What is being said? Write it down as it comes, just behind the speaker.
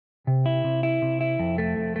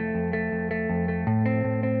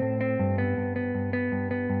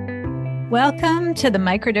Welcome to the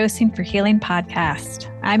Microdosing for Healing podcast.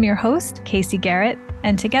 I'm your host, Casey Garrett,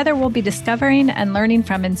 and together we'll be discovering and learning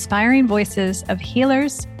from inspiring voices of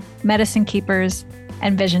healers, medicine keepers,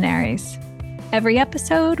 and visionaries. Every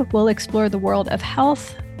episode, we'll explore the world of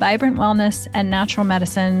health, vibrant wellness, and natural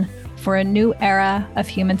medicine for a new era of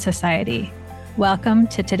human society. Welcome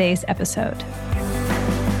to today's episode.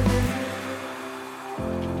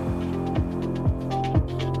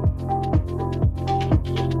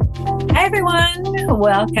 Hi, everyone.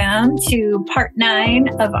 Welcome to part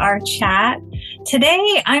 9 of our chat.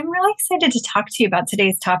 Today, I'm really excited to talk to you about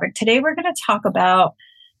today's topic. Today, we're going to talk about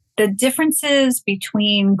the differences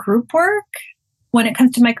between group work when it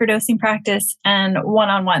comes to microdosing practice and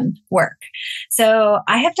one-on-one work. So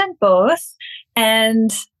I have done both,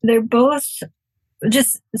 and they're both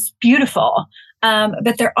just beautiful.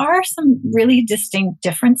 But there are some really distinct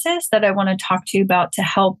differences that I want to talk to you about to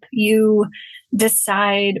help you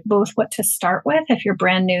decide both what to start with if you're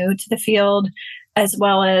brand new to the field, as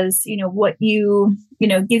well as, what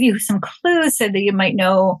give you some clues so that you might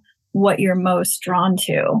know what you're most drawn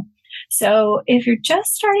to. So if you're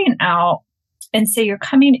just starting out and say you're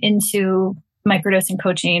coming into microdosing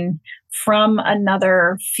coaching from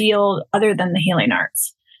another field other than the healing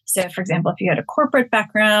arts. So for example, if you had a corporate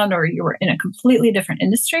background or you were in a completely different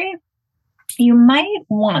industry, you might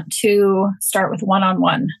want to start with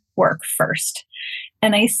one-on-one work first.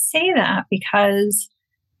 And I say that because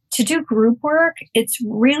to do group work, it's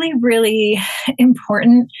really, really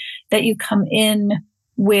important that you come in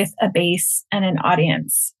with a base and an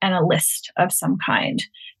audience and a list of some kind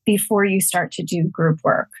before you start to do group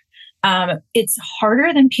work. It's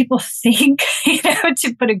harder than people think,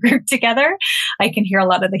 to put a group together. I can hear a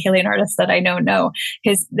lot of the healing artists that I know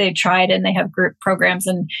because they tried and they have group programs,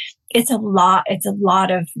 and it's a lot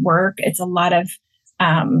of work. It's a lot of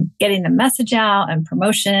getting the message out and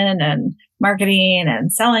promotion and marketing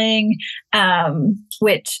and selling,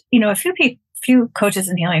 which, a few coaches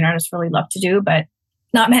and healing artists really love to do, but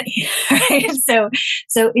not many, right? So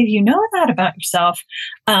if you know that about yourself,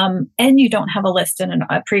 and you don't have a list and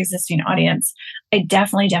a pre-existing audience, I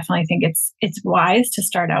definitely think it's wise to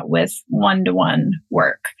start out with one-to-one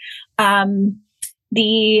work. Let's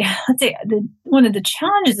say one of the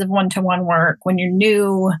challenges of one-to-one work when you're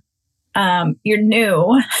new,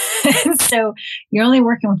 so you're only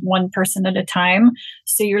working with one person at a time.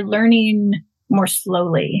 So you're learning more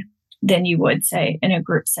slowly than you would say in a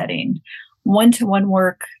group setting. One-to-one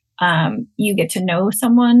work, you get to know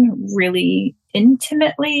someone really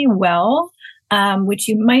intimately well, which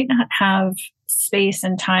you might not have space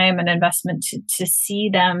and time and investment to see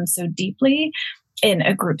them so deeply in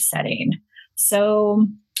a group setting. So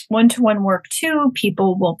one-to-one work too,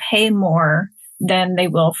 people will pay more than they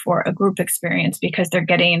will for a group experience because they're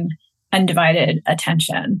getting undivided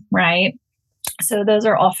attention, right? So those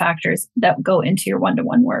are all factors that go into your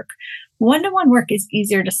one-to-one work. One-to-one work is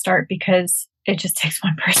easier to start because it just takes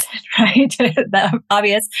one person, right? That's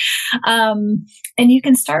obvious. And you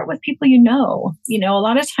can start with people you know. A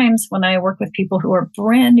lot of times when I work with people who are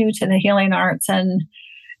brand new to the healing arts and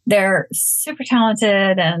they're super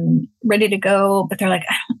talented and ready to go, but they're like,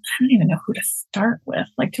 I don't even know who to start with.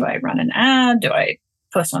 Like, do I run an ad? Do I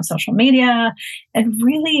post on social media? And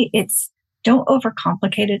really, don't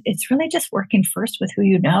overcomplicate it. It's really just working first with who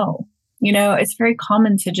you know. It's very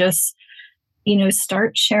common to just,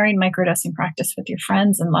 start sharing microdosing practice with your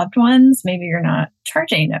friends and loved ones. Maybe you're not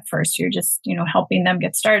charging at first. You're just, helping them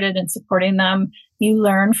get started and supporting them. You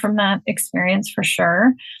learn from that experience for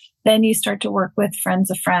sure. Then you start to work with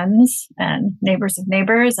friends of friends and neighbors of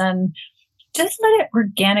neighbors and just let it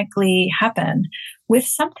organically happen. With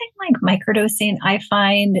something like microdosing, I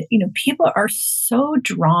find, people are so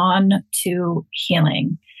drawn to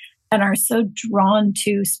healing and are so drawn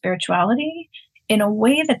to spirituality in a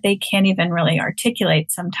way that they can't even really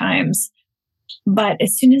articulate sometimes. But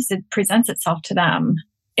as soon as it presents itself to them,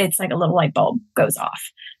 it's like a little light bulb goes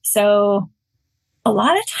off. So a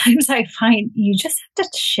lot of times I find you just have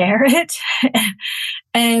to share it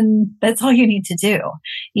and that's all you need to do.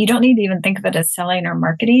 You don't need to even think of it as selling or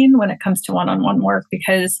marketing when it comes to one-on-one work,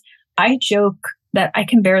 because I joke that I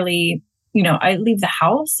can barely, I leave the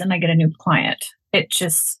house and I get a new client. It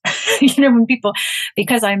just, when people,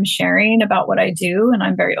 because I'm sharing about what I do and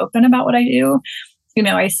I'm very open about what I do,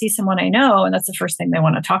 I see someone I know and that's the first thing they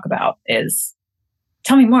want to talk about is,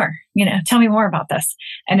 tell me more, tell me more about this.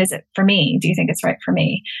 And is it for me? Do you think it's right for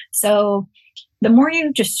me? So the more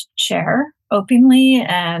you just share openly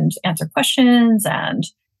and answer questions and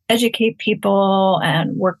educate people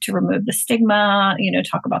and work to remove the stigma,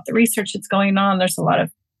 talk about the research that's going on. There's a lot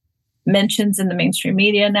of mentions in the mainstream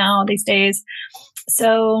media now these days.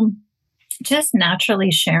 So just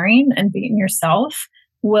naturally sharing and being yourself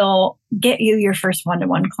will get you your first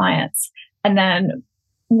one-to-one clients. And then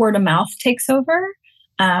word of mouth takes over.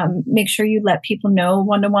 Make sure you let people know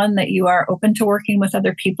one-to-one that you are open to working with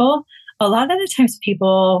other people. A lot of the times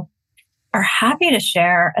people are happy to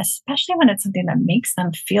share, especially when it's something that makes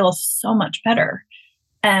them feel so much better.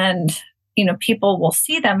 And, people will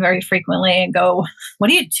see them very frequently and go, "What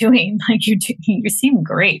are you doing? Like you seem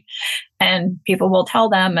great." And people will tell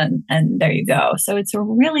them, and there you go. So it's a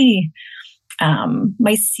really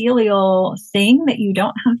mycelial thing that you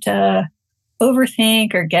don't have to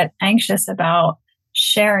overthink or get anxious about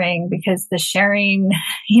sharing, because the sharing,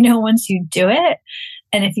 once you do it,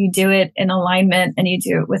 and if you do it in alignment and you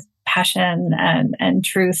do it with passion and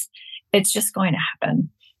truth, it's just going to happen,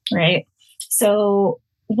 right? So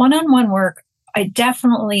one-on-one work, I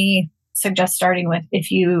definitely suggest starting with if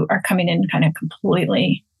you are coming in kind of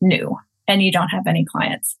completely new and you don't have any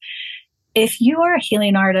clients. If you are a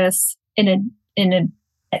healing artist in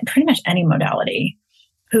pretty much any modality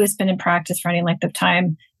who has been in practice for any length of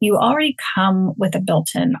time, you already come with a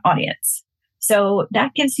built-in audience. So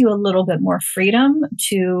that gives you a little bit more freedom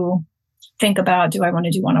to think about, do I want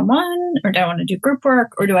to do one-on-one, or do I want to do group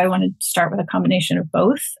work, or do I want to start with a combination of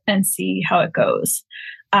both and see how it goes?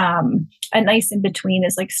 A nice in between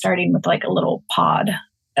is like starting with like a little pod,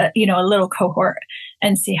 a little cohort,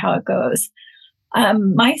 and see how it goes.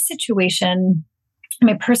 My situation,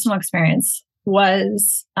 my personal experience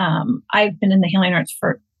was, I've been in the healing arts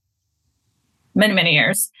for many, many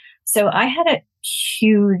years. So I had a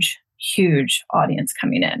huge audience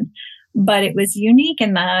coming in, but it was unique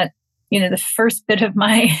in that, the first bit of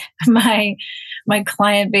my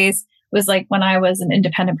client base was like when I was an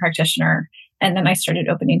independent practitioner, and then I started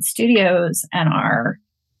opening studios, and our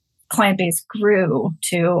client base grew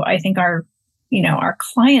to, I think our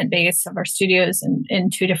client base of our studios in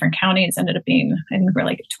 2 different counties ended up being, I think we're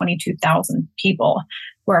like 22,000 people,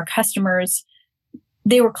 where our customers,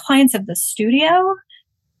 they were clients of the studio,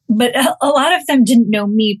 but a lot of them didn't know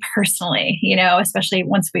me personally, especially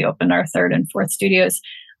once we opened our 3rd and 4th studios.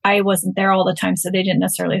 I wasn't there all the time, so they didn't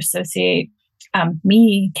necessarily associate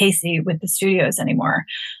me, Casey, with the studios anymore.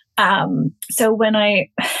 So when I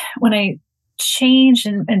changed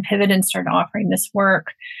and pivoted and started offering this work,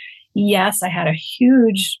 yes, I had a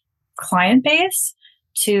huge client base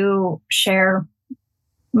to share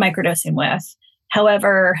microdosing with.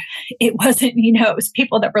 However, it wasn't, it was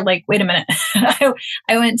people that were like, wait a minute,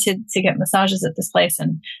 I went to get massages at this place,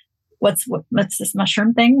 and what's this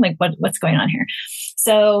mushroom thing? Like what's going on here?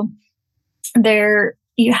 So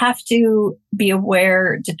you have to be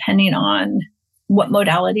aware, depending on what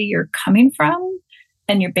modality you're coming from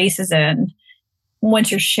and your base is in,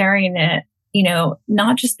 once you're sharing it,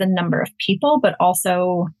 not just the number of people, but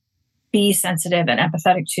also be sensitive and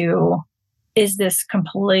empathetic to, is this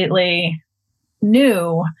completely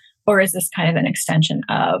new, or is this kind of an extension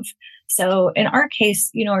of? So in our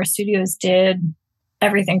case, our studios did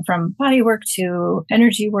everything from body work to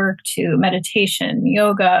energy work to meditation,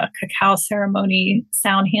 yoga, cacao ceremony,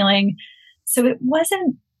 sound healing. So it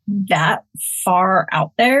wasn't that far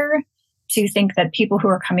out there to think that people who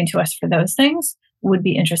are coming to us for those things would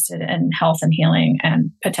be interested in health and healing and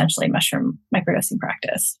potentially mushroom microdosing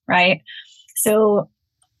practice, right? So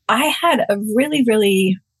I had a really,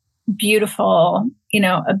 really beautiful,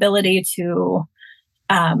 ability to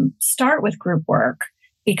start with group work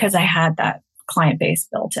because I had that client base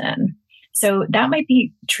built in. So that might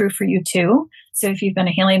be true for you too. So if you've been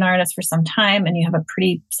a healing artist for some time and you have a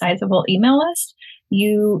pretty sizable email list,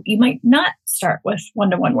 you might not start with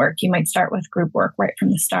one-to-one work. You might start with group work right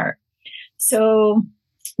from the start. So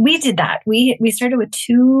we did that. We started with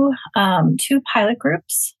two pilot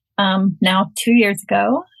groups now 2 years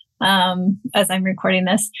ago, as I'm recording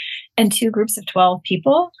this, and 2 groups of 12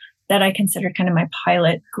 people that I considered kind of my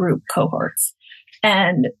pilot group cohorts.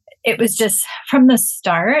 And it was just from the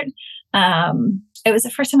start, it was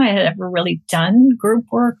the first time I had ever really done group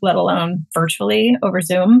work, let alone virtually over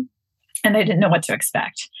Zoom. And I didn't know what to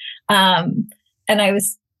expect. And I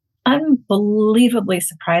was unbelievably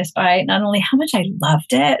surprised by not only how much I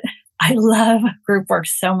loved it, I love group work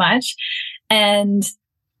so much. And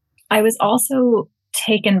I was also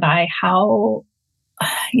taken by how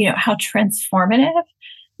transformative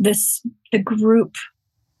the group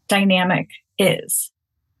dynamic is.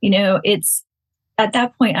 It's at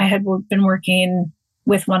that point I had been working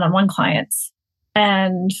with one-on-one clients,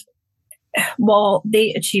 and while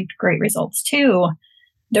they achieved great results too,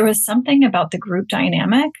 there was something about the group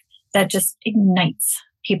dynamic that just ignites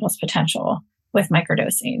people's potential with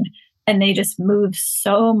microdosing. And they just move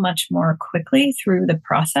so much more quickly through the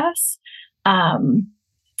process.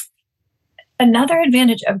 Another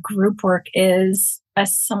advantage of group work is,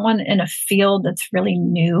 as someone in a field that's really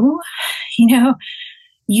new,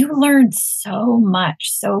 you learn so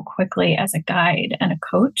much so quickly as a guide and a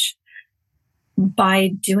coach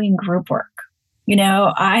by doing group work.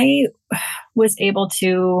 I was able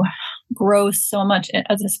to grow so much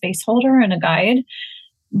as a space holder and a guide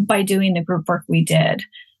by doing the group work we did.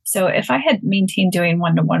 So if I had maintained doing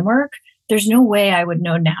one-to-one work, there's no way I would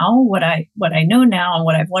know now what I know now and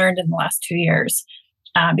what I've learned in the last 2 years,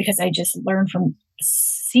 because I just learned from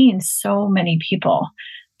seeing so many people.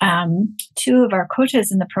 Two of our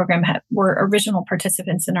coaches in the program were original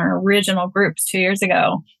participants in our original groups 2 years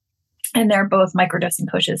ago, and they're both microdosing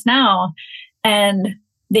coaches now, and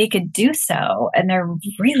they could do so, and they're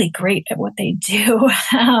really great at what they do.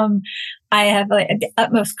 I have the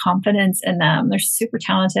utmost confidence in them. They're super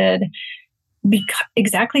talented.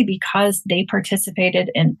 Exactly because they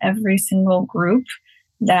participated in every single group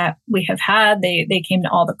that we have had. They came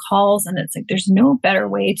to all the calls, and it's like there's no better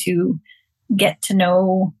way to get to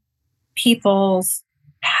know people's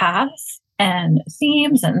paths and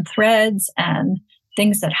themes and threads and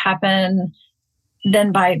things that happen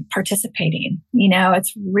than by participating.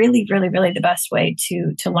 It's really, really, really the best way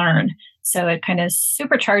to learn. So it kind of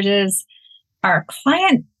supercharges our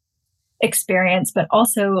client experience, but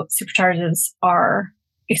also supercharges our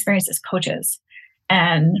experience as coaches.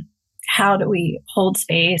 And how do we hold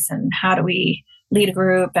space, and how do we lead a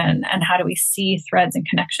group, and how do we see threads and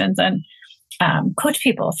connections, and coach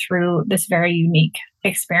people through this very unique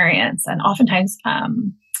experience, and oftentimes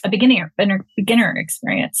a beginner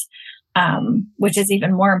experience, which is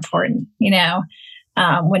even more important,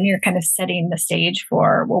 when you're kind of setting the stage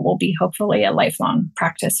for what will be hopefully a lifelong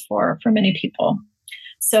practice for many people.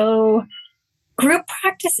 So group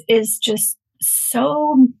practice is just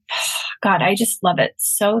so, God, I just love it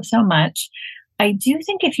so, so much. I do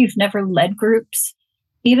think if you've never led groups,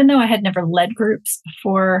 even though I had never led groups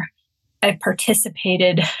before, I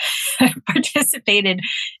participated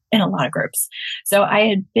in a lot of groups. So I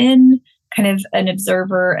had been kind of an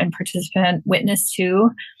observer and participant, witness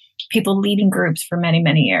to people leading groups for many,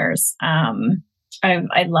 many years.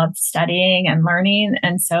 I loved studying and learning.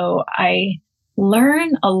 And so I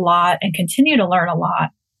learn a lot and continue to learn a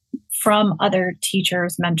lot from other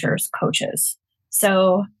teachers, mentors, coaches.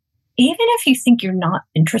 So even if you think you're not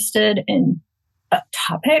interested in a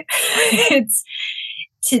topic, it's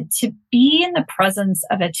to be in the presence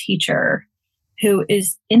of a teacher who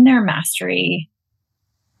is in their mastery,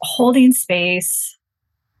 holding space,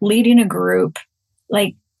 leading a group.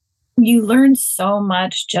 Like, you learn so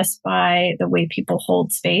much just by the way people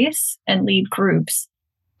hold space and lead groups.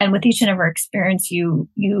 And with each and every experience you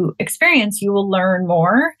experience, you will learn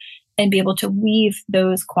more and be able to weave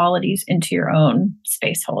those qualities into your own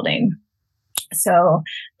space holding. So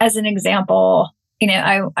as an example,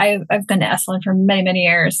 I've been to Esalen for many, many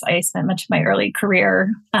years. I spent much of my early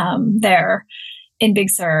career there in Big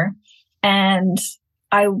Sur. And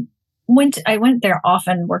I went there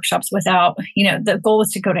often, workshops without, the goal was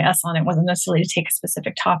to go to Esalen. It wasn't necessarily to take a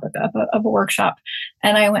specific topic of a workshop.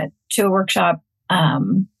 And I went to a workshop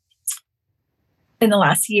in the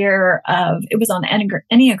last year it was on Enneagram.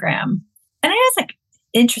 And I was like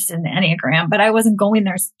interested in the Enneagram, but I wasn't going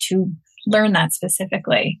there to learn that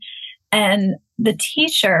specifically. And the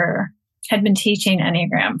teacher had been teaching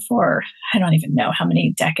Enneagram for, I don't even know how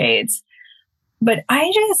many decades. But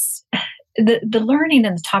the learning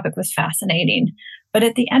and the topic was fascinating. But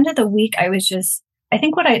at the end of the week, I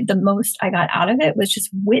think the most I got out of it was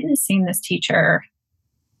just witnessing this teacher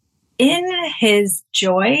in his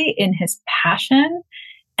joy, in his passion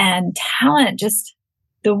and talent, just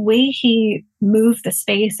the way he moved the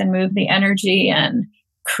space and moved the energy and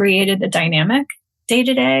created the dynamic day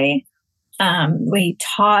to day. The way he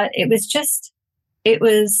taught, it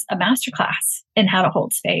was a masterclass in how to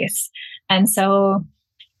hold space. And so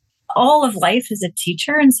all of life is a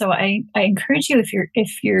teacher. And so I encourage you,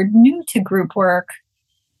 if you're new to group work,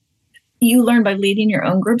 you learn by leading your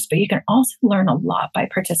own groups, but you can also learn a lot by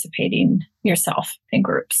participating yourself in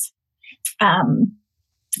groups.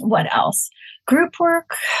 What else? Group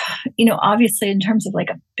work, obviously in terms of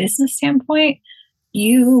like a business standpoint,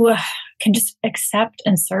 you can just accept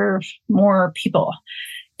and serve more people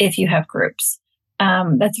if you have groups.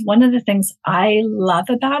 That's one of the things I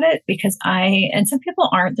love about it, because and some people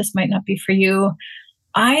aren't, this might not be for you.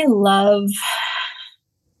 I love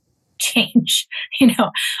change.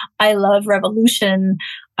 I love revolution.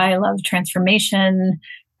 I love transformation,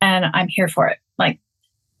 and I'm here for it. Like,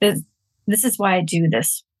 this is why I do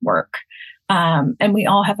this work. And we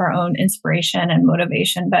all have our own inspiration and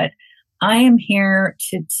motivation, but I am here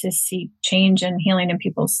to see change and healing in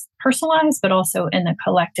people's personalized, but also in the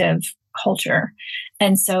collective culture.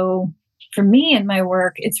 And so for me in my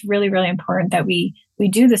work, it's really, really important that we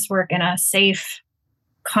do this work in a safe,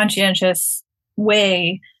 conscientious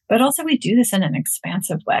way, but also we do this in an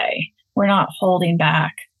expansive way. We're not holding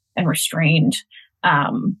back and restrained.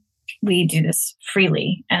 We do this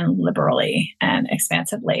freely and liberally and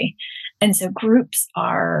expansively. And so groups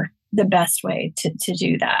are the best way to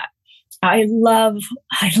do that. I love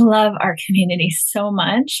our community so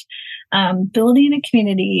much. Building a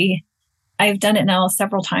community, I've done it now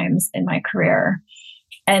several times in my career.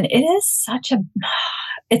 And it is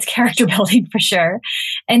it's character building for sure.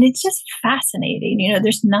 And it's just fascinating. You know,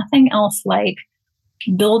 there's nothing else like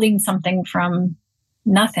building something from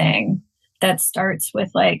nothing that starts with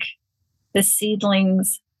like the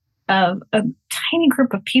seedlings of a tiny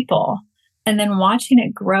group of people and then watching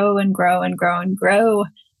it grow and grow and grow and grow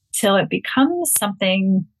till it becomes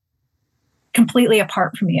something completely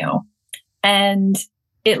apart from you. And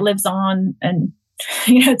it lives on, and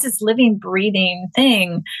it's this living, breathing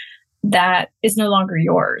thing that is no longer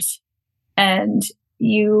yours. And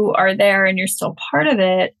you are there and you're still part of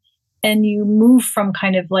it. And you move from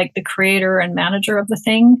kind of like the creator and manager of the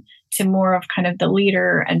thing to more of kind of the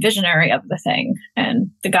leader and visionary of the thing and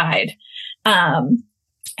the guide.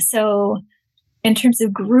 So in terms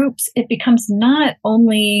of groups, it becomes not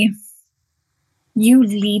only you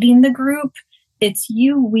leading the group, it's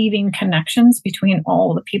you weaving connections between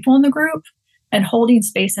all the people in the group and holding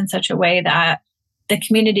space in such a way that the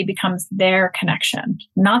community becomes their connection,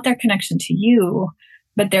 not their connection to you,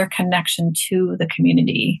 but their connection to the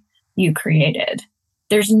community you created.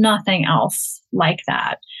 There's nothing else like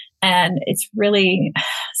that. And it's really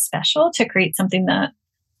special to create something that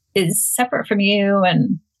is separate from you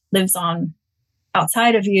and lives on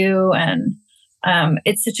outside of you. And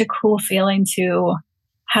it's such a cool feeling to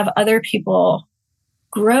have other people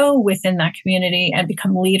grow within that community and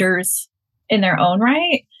become leaders in their own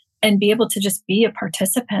right and be able to just be a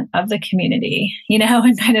participant of the community,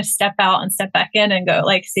 and kind of step out and step back in and go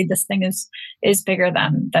like, see, this thing is bigger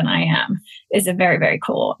than I am, is a very, very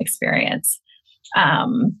cool experience.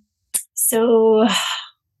 So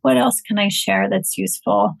what else can I share that's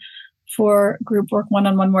useful for group work,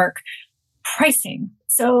 one-on-one work? Pricing.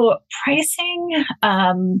 So pricing,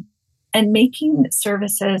 and making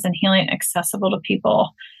services and healing accessible to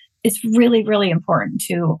people is really, really important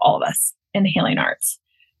to all of us in the healing arts.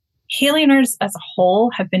 Healing arts as a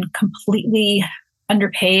whole have been completely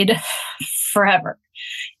underpaid forever.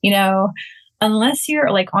 Unless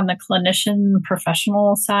you're like on the clinician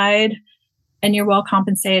professional side and you're well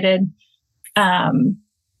compensated,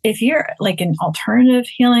 if you're like in alternative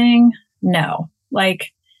healing, no,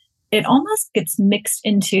 like it almost gets mixed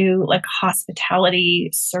into like hospitality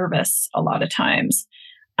service a lot of times,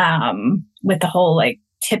 with the whole like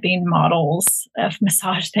tipping models of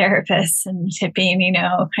massage therapists and tipping,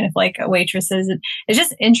 kind of like waitresses. It's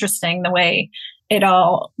just interesting the way it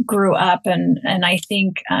all grew up. And I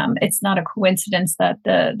think it's not a coincidence that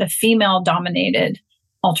the female dominated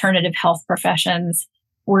alternative health professions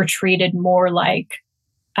were treated more like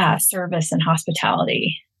service and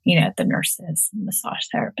hospitality, the nurses, and massage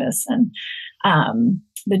therapists, and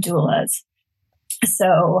the doulas.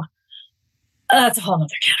 So that's a whole other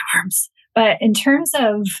can of worms. But in terms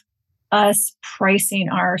of us pricing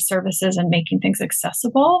our services and making things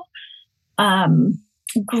accessible,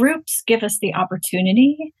 groups give us the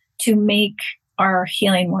opportunity to make our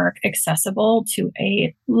healing work accessible to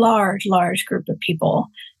a large, large group of people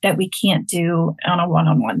that we can't do on a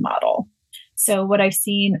one-on-one model. So what I've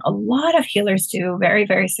seen a lot of healers do very,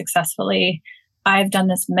 very successfully, I've done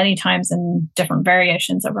this many times in different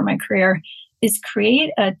variations over my career, is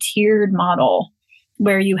create a tiered model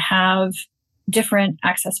where you have different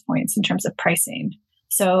access points in terms of pricing.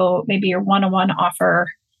 So maybe your one-on-one offer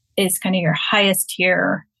is kind of your highest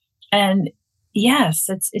tier. And yes,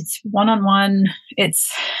 it's one-on-one,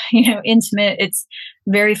 it's, intimate, it's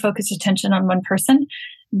very focused attention on one person.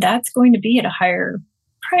 That's going to be at a higher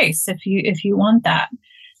price if you want that.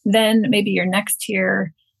 Then maybe your next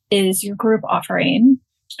tier is your group offering.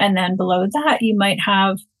 And then below that, you might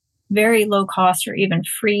have very low cost or even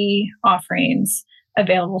free offerings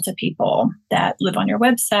available to people that live on your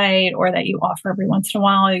website or that you offer every once in a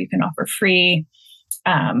while. You can offer free,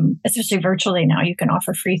 especially virtually now, you can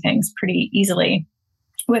offer free things pretty easily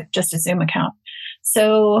with just a Zoom account.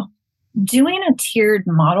 So doing a tiered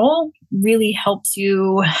model really helps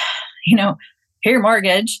you, pay your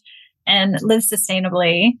mortgage and live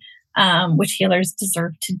sustainably, which healers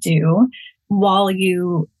deserve to do, while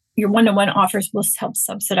your one-to-one offers will help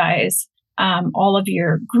subsidize all of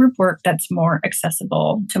your group work that's more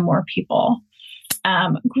accessible to more people.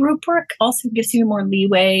 Group work also gives you more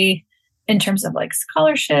leeway in terms of like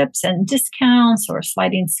scholarships and discounts or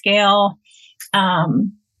sliding scale.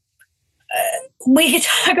 We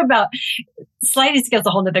talk about sliding scale is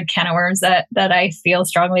a whole other can of worms that I feel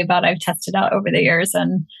strongly about. I've tested out over the years,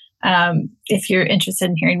 and if you're interested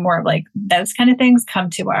in hearing more of like those kind of things, come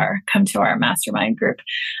to our mastermind group.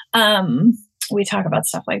 We talk about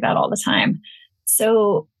stuff like that all the time.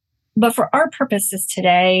 So, but for our purposes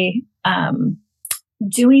today,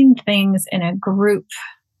 doing things in a group,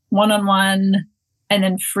 one-on-one, and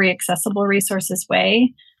then free accessible resources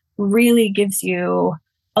way really gives you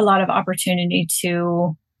a lot of opportunity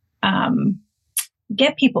to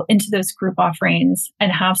get people into those group offerings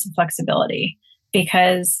and have some flexibility.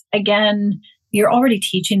 Because again, you're already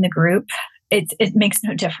teaching the group. It makes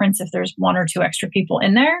no difference if there's one or two extra people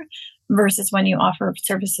in there versus when you offer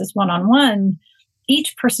services one-on-one.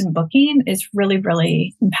 Each person booking is really,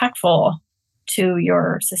 really impactful to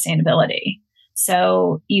your sustainability.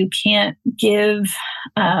 So you can't give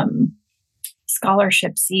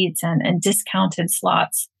scholarship seats and discounted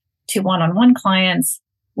slots to one-on-one clients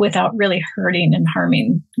without really hurting and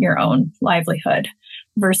harming your own livelihood,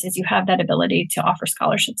 versus you have that ability to offer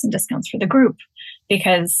scholarships and discounts for the group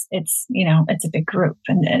because it's a big group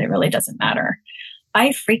and it really doesn't matter.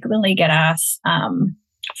 I frequently get asked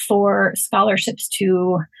for scholarships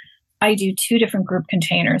I do 2 different group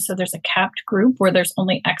containers. So there's a capped group where there's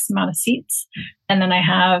only X amount of seats. And then I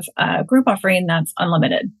have a group offering that's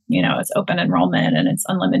unlimited. It's open enrollment and it's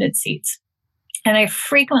unlimited seats. And I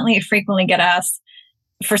frequently get asked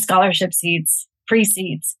for scholarship seats, free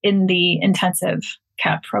seats in the intensive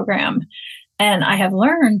CAP program. And I have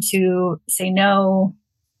learned to say no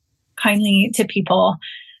kindly to people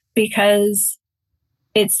because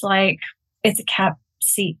it's like, it's a CAP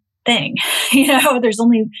seat thing. There's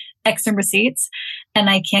only X number of seats and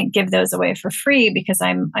I can't give those away for free because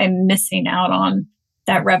I'm missing out on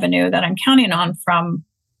that revenue that I'm counting on from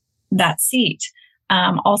that seat.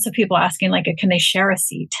 Also people asking like, can they share a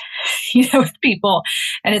seat, with people?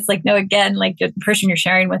 And it's like, no, again, like the person you're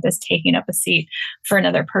sharing with is taking up a seat for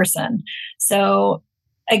another person. So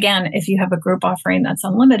again, if you have a group offering that's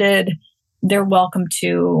unlimited, they're welcome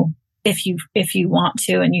to, if you want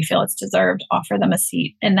to, and you feel it's deserved, offer them a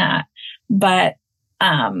seat in that. But,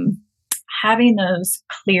 having those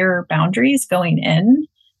clear boundaries going in,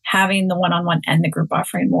 having the one-on-one and the group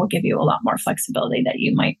offering will give you a lot more flexibility that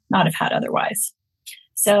you might not have had otherwise.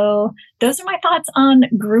 So those are my thoughts on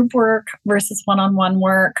group work versus one-on-one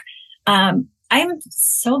work. I'm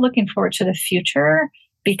so looking forward to the future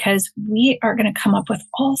because we are going to come up with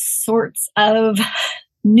all sorts of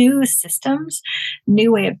new systems,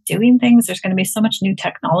 new way of doing things. There's going to be so much new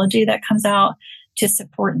technology that comes out to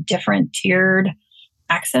support different tiered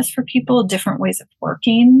access for people, different ways of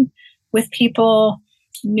working with people,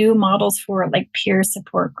 new models for like peer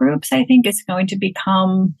support groups. I think is going to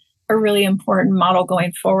become a really important model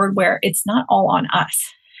going forward where it's not all on us.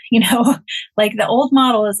 Like the old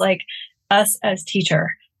model is like us as teacher,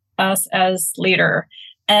 us as leader.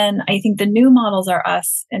 And I think the new models are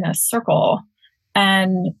us in a circle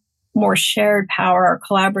and more shared power,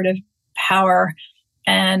 collaborative power.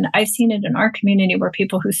 And I've seen it in our community where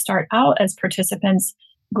people who start out as participants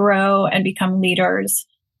grow and become leaders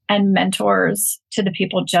and mentors to the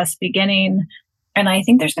people just beginning. And I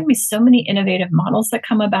think there's going to be so many innovative models that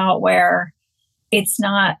come about where it's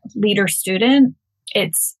not leader student,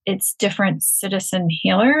 it's different citizen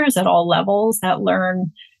healers at all levels that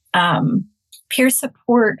learn peer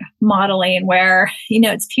support modeling where,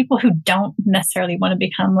 it's people who don't necessarily want to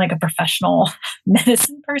become like a professional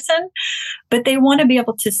medicine person, but they want to be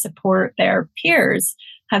able to support their peers,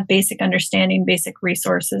 have basic understanding, basic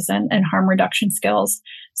resources, and harm reduction skills.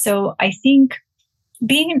 So I think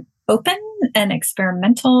being open and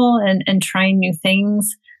experimental and trying new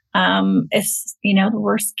things, if, the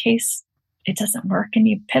worst case, it doesn't work and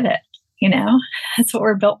you pivot, that's what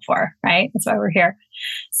we're built for, right? That's why we're here.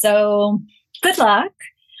 So good luck,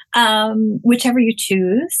 whichever you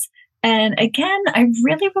choose. And again, I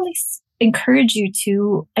really, really encourage you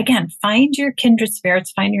to, again, find your kindred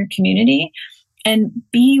spirits, find your community, and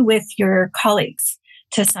be with your colleagues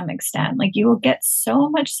to some extent. Like you will get so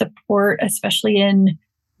much support, especially in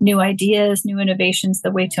new ideas, new innovations,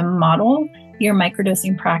 the way to model your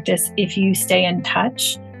microdosing practice if you stay in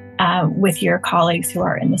touch with your colleagues who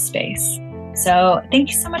are in the space. So thank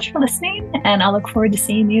you so much for listening, and I'll look forward to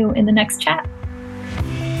seeing you in the next chat.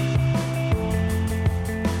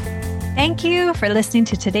 Thank you for listening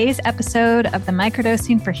to today's episode of the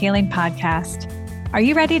Microdosing for Healing podcast. Are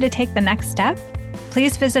you ready to take the next step?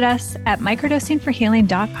 Please visit us at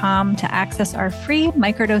microdosingforhealing.com to access our free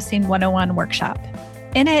Microdosing 101 workshop.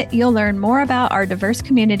 In it, you'll learn more about our diverse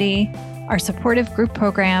community, our supportive group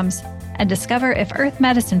programs, and discover if earth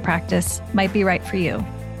medicine practice might be right for you.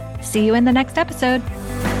 See you in the next episode.